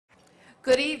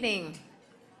Good evening.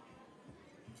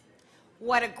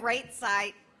 What a great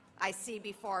sight I see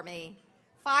before me.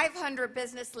 500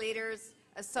 business leaders,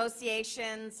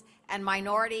 associations, and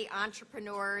minority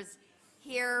entrepreneurs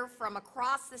here from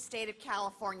across the state of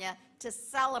California to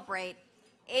celebrate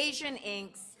Asian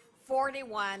Inc.'s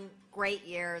 41 great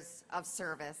years of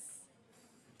service.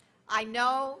 I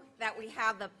know that we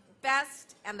have the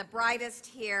best and the brightest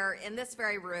here in this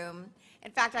very room.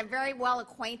 In fact, I'm very well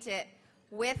acquainted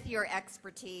with your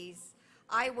expertise.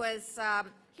 I was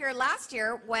here last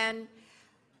year when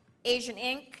Asian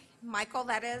Inc., Michael,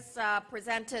 that is,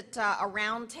 presented a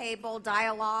roundtable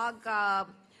dialogue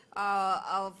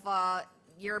of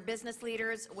your business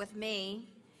leaders with me,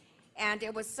 and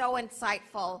it was so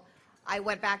insightful. I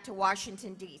went back to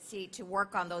Washington, D.C. to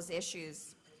work on those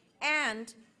issues.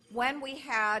 And when we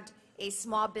had a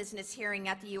small business hearing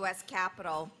at the U.S.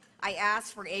 Capitol, I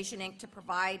asked for Asian Inc. to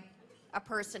provide a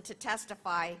person to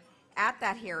testify at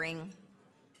that hearing,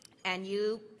 and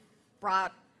you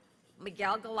brought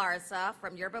Miguel Galarza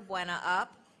from Yerba Buena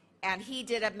up, and he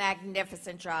did a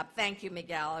magnificent job. Thank you,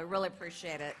 Miguel. I really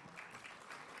appreciate it.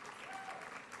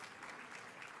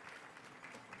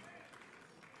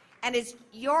 And it's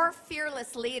your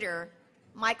fearless leader,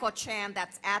 Michael Chan,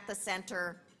 that's at the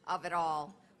center of it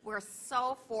all. We're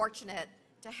so fortunate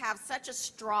to have such a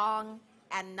strong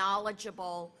and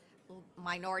knowledgeable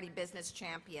minority business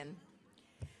champion.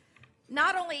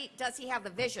 Not only does he have the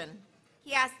vision,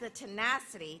 he has the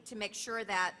tenacity to make sure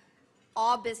that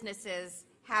all businesses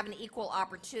have an equal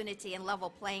opportunity and level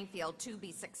playing field to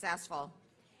be successful.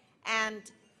 And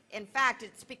in fact,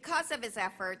 it's because of his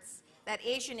efforts that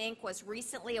Asian Inc. was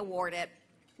recently awarded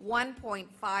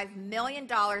 $1.5 million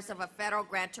of a federal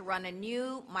grant to run a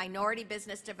new minority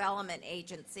business development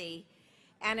agency.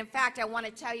 And in fact, I want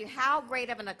to tell you how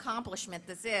great of an accomplishment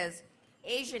this is.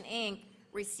 Asian Inc.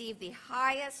 received the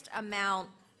highest amount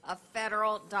of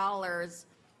federal dollars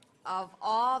of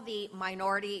all the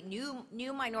new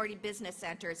minority business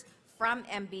centers from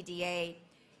MBDA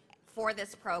for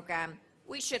this program.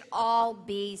 We should all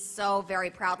be so very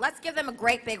proud. Let's give them a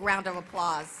great big round of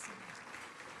applause.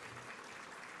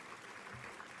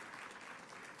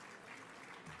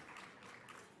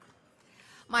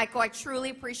 Michael, I truly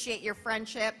appreciate your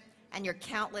friendship and your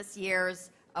countless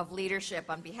years of leadership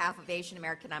on behalf of Asian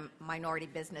American and minority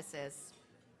businesses.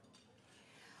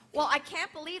 Well, I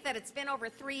can't believe that it's been over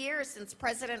 3 years since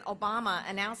President Obama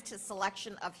announced his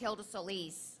selection of Hilda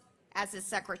Solis as his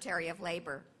Secretary of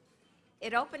Labor.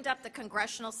 It opened up the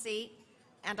congressional seat,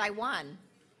 and I won.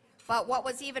 But what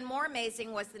was even more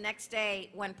amazing was the next day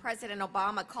when President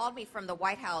Obama called me from the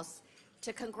White House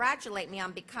to congratulate me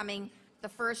on becoming the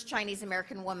first Chinese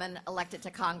American woman elected to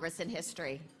Congress in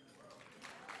history.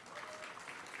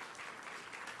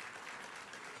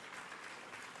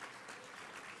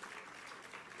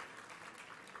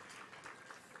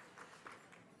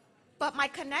 But my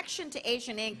connection to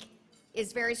Asian Inc.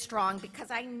 is very strong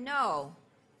because I know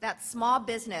that small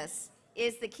business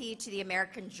is the key to the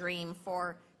American dream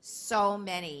for so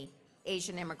many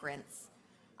Asian immigrants.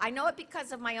 I know it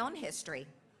because of my own history.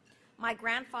 My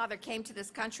grandfather came to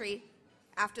this country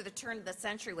after the turn of the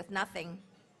century with nothing.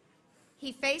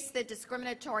 He faced the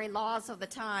discriminatory laws of the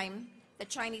time, the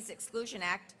Chinese Exclusion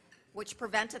Act, which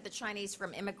prevented the Chinese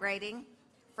from immigrating,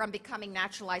 from becoming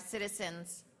naturalized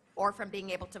citizens, or from being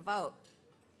able to vote.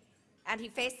 And he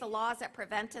faced the laws that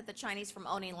prevented the Chinese from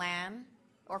owning land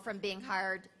or from being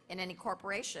hired in any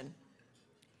corporation.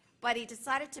 But he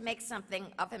decided to make something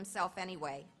of himself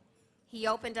anyway. He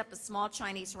opened up a small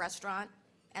Chinese restaurant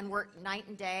and worked night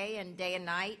and day and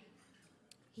night.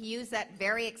 He used that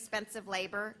very expensive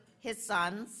labor, his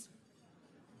sons,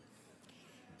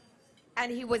 and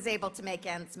he was able to make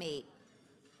ends meet.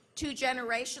 2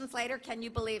 generations later, can you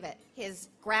believe it? His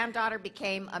granddaughter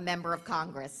became a member of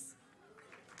Congress.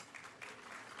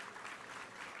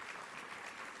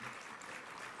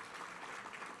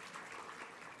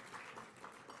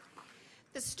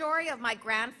 The story of my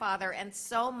grandfather and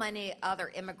so many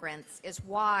other immigrants is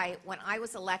why, when I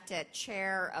was elected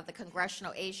chair of the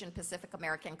Congressional Asian Pacific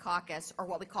American Caucus, or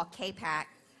what we call KPAC,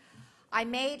 I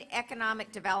made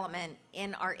economic development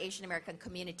in our Asian American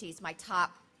communities my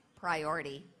top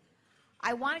priority.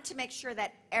 I wanted to make sure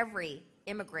that every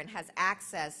immigrant has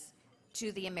access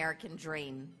to the American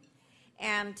dream.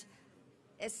 And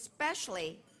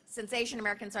especially since Asian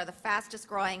Americans are the fastest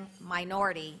growing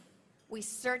minority, we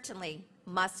certainly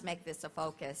must make this a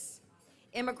focus.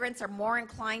 Immigrants are more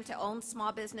inclined to own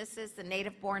small businesses than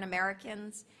native-born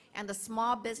Americans, and the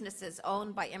small businesses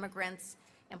owned by immigrants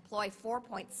employ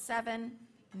 4.7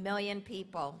 million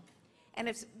people. And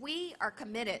if we are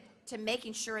committed to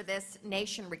making sure this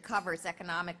nation recovers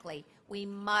economically, we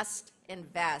must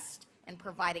invest in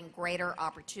providing greater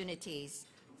opportunities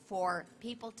for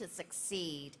people to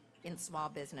succeed in small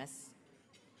business.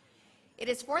 It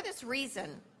is for this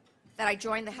reason that I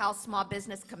joined the House Small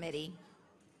Business Committee.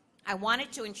 I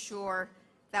wanted to ensure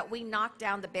that we knock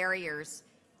down the barriers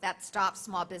that stop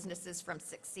small businesses from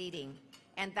succeeding.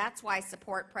 And that's why I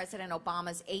support President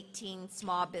Obama's 18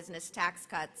 small business tax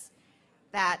cuts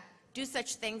that do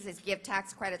such things as give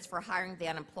tax credits for hiring the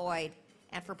unemployed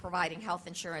and for providing health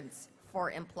insurance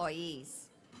for employees.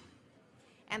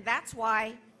 And that's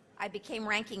why I became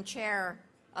ranking chair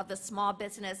of the Small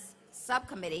Business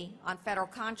Subcommittee on Federal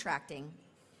Contracting.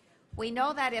 We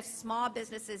know that if small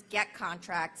businesses get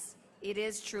contracts, it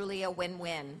is truly a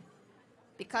win-win,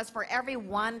 because for every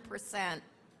 1%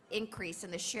 increase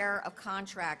in the share of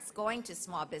contracts going to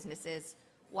small businesses,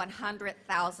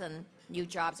 100,000 new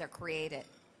jobs are created.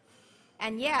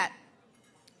 And yet,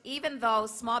 even though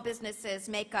small businesses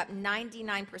make up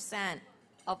 99%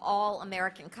 of all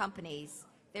American companies,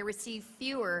 they receive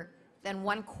fewer than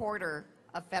 1/4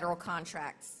 of federal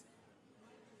contracts.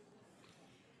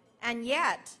 And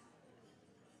yet,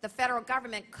 the federal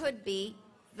government could be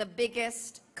the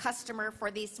biggest customer for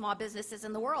these small businesses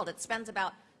in the world. It spends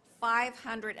about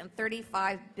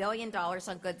 $535 billion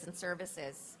on goods and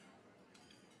services.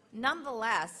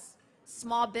 Nonetheless,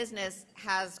 small business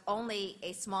has only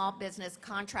a small business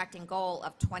contracting goal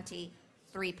of 23%.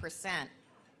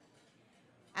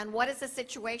 And what is the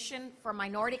situation for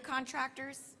minority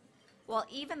contractors? Well,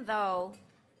 even though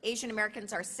Asian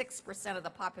Americans are 6% of the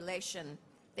population,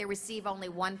 they receive only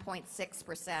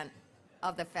 1.6%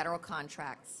 of the federal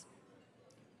contracts.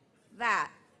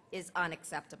 That is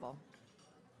unacceptable.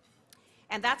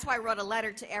 And that's why I wrote a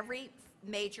letter to every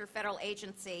major federal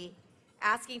agency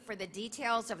asking for the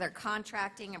details of their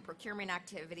contracting and procurement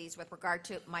activities with regard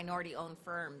to minority-owned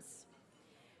firms.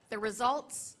 The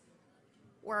results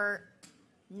were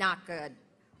not good.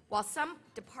 While some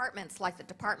departments, like the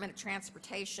Department of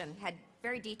Transportation, had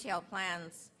very detailed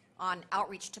plans on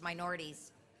outreach to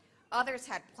minorities, others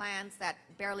had plans that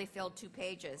barely filled 2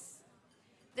 pages.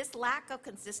 This lack of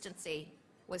consistency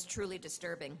was truly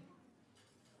disturbing.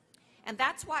 And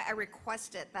that's why I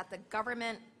requested that the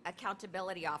Government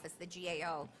Accountability Office, the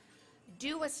GAO,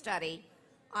 do a study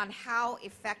on how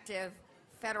effective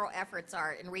federal efforts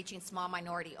are in reaching small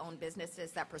minority-owned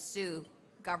businesses that pursue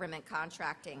government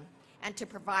contracting, and to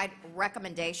provide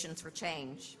recommendations for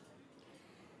change.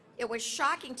 It was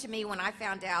shocking to me when I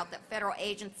found out that federal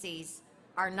agencies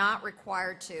are not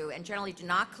required to and generally do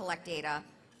not collect data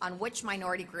on which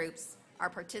minority groups are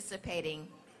participating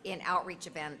in outreach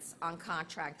events on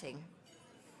contracting.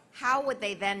 How would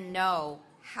they then know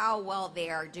how well they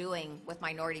are doing with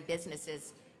minority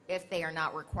businesses if they are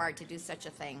not required to do such a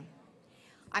thing?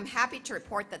 I'm happy to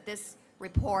report that this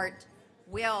report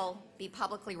will be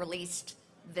publicly released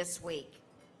this week.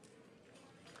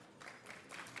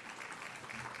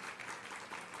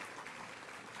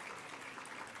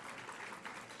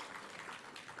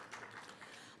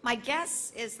 My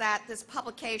guess is that this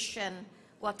publication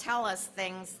will tell us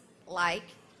things like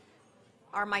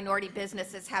our minority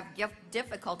businesses have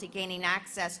difficulty gaining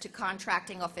access to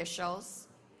contracting officials.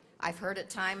 I've heard it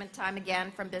time and time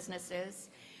again from businesses.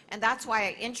 And that's why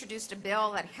I introduced a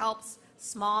bill that helps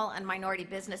small and minority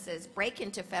businesses break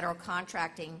into federal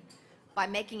contracting by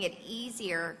making it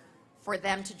easier for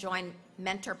them to join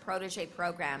mentor-protege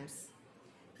programs.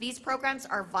 These programs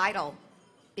are vital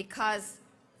because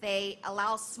they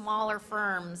allow smaller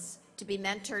firms to be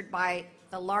mentored by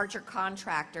the larger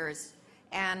contractors,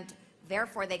 and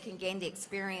therefore they can gain the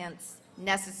experience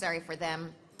necessary for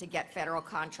them to get federal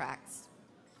contracts.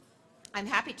 I'm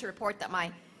happy to report that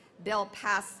my bill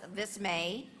passed this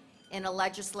May in a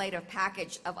legislative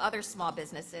package of other small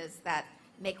businesses that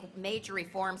make major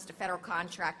reforms to federal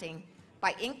contracting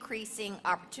by increasing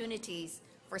opportunities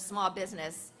for small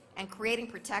business and creating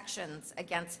protections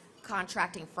against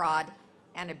contracting fraud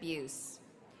and abuse.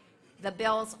 The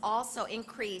bills also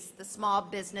increase the small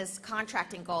business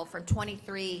contracting goal from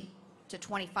 23 to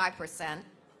 25%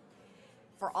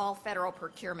 for all federal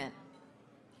procurement.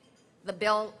 The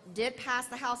bill did pass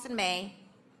the House in May,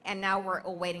 and now we're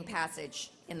awaiting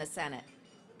passage in the Senate.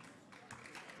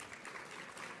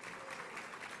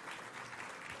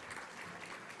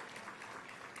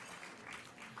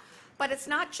 But it's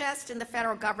not just in the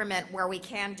federal government where we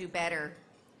can do better.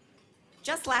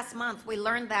 Just last month, we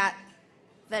learned that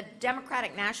the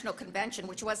Democratic National Convention,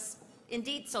 which was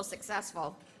indeed so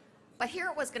successful, but here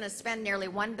it was going to spend nearly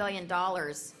 $1 billion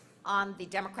on the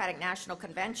Democratic National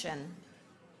Convention.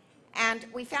 And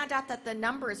we found out that the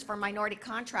numbers for minority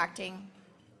contracting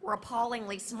were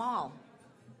appallingly small.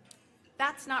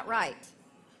 That's not right.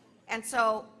 And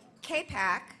so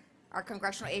CAPAC, our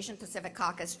Congressional Asian Pacific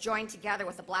Caucus, joined together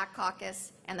with the Black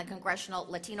Caucus and the Congressional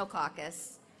Latino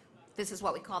Caucus. This is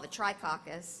what we call the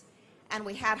Tri-Caucus. And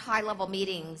we had high-level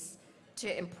meetings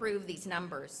to improve these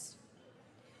numbers.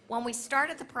 When we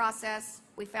started the process,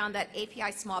 we found that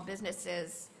API small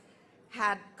businesses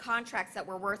had contracts that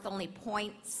were worth only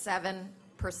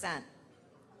 0.7%,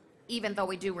 even though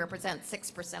we do represent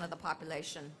 6% of the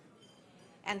population.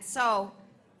 And so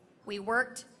we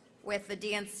worked with the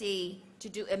DNC to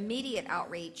do immediate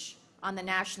outreach on the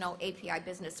national API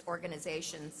business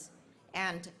organizations,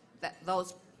 and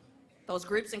those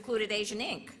groups included Asian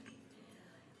Inc.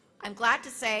 I'm glad to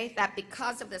say that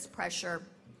because of this pressure,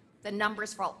 the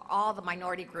numbers for all the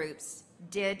minority groups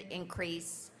did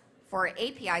increase. For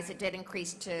APIs, it did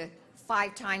increase to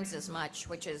 5 times as much,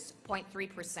 which is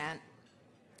 0.3%.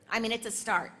 I mean, it's a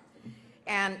start.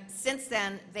 And since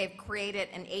then, they've created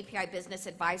an API Business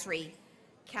Advisory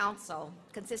Council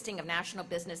consisting of national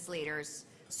business leaders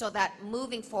so that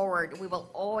moving forward, we will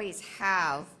always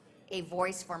have a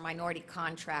voice for minority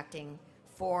contracting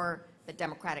for the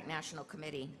Democratic National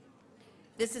Committee.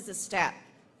 This is a step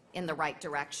in the right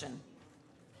direction.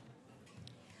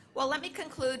 Well, let me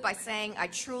conclude by saying I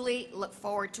truly look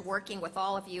forward to working with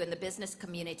all of you in the business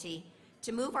community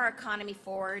to move our economy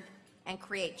forward and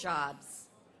create jobs.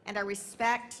 And I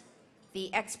respect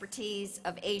the expertise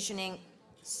of Asian Inc.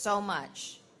 so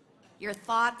much. Your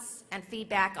thoughts and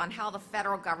feedback on how the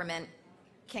federal government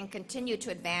can continue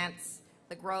to advance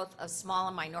the growth of small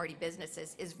and minority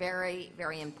businesses is very,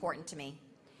 very important to me.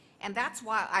 And that's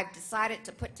why I've decided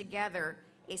to put together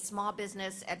a small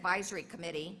business advisory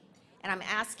committee, and I'm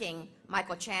asking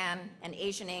Michael Chan and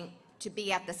Asian Inc. to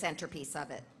be at the centerpiece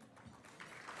of it.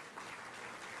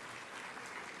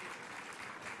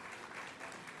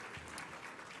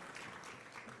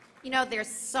 You know, there's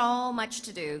so much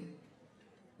to do,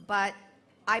 but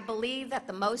I believe that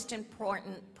the most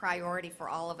important priority for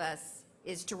all of us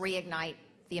is to reignite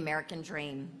the American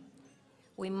dream.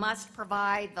 We must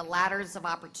provide the ladders of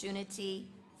opportunity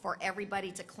for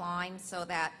everybody to climb so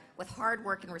that with hard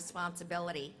work and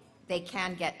responsibility, they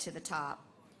can get to the top.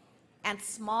 And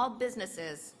small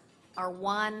businesses are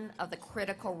one of the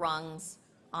critical rungs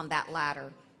on that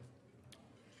ladder.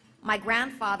 My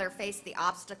grandfather faced the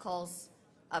obstacles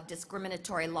of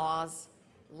discriminatory laws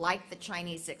like the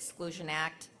Chinese Exclusion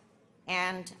Act,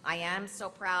 and I am so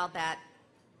proud that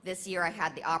this year I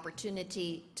had the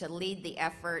opportunity to lead the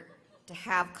effort to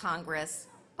have Congress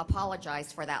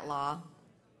apologize for that law.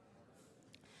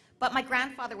 But my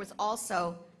grandfather was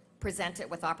also presented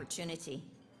with opportunity,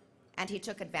 and he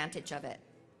took advantage of it.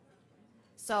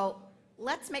 So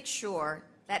let's make sure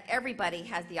that everybody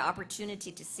has the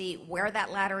opportunity to see where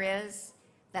that ladder is,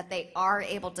 that they are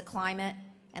able to climb it,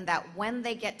 and that when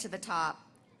they get to the top,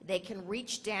 they can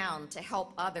reach down to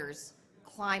help others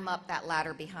climb up that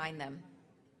ladder behind them.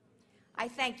 I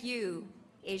thank you,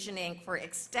 Asian Inc., for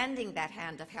extending that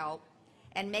hand of help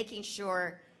and making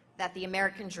sure that the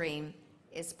American dream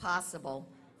is possible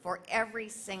for every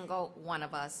single one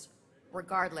of us,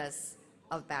 regardless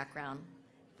of background.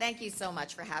 Thank you so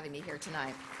much for having me here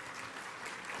tonight.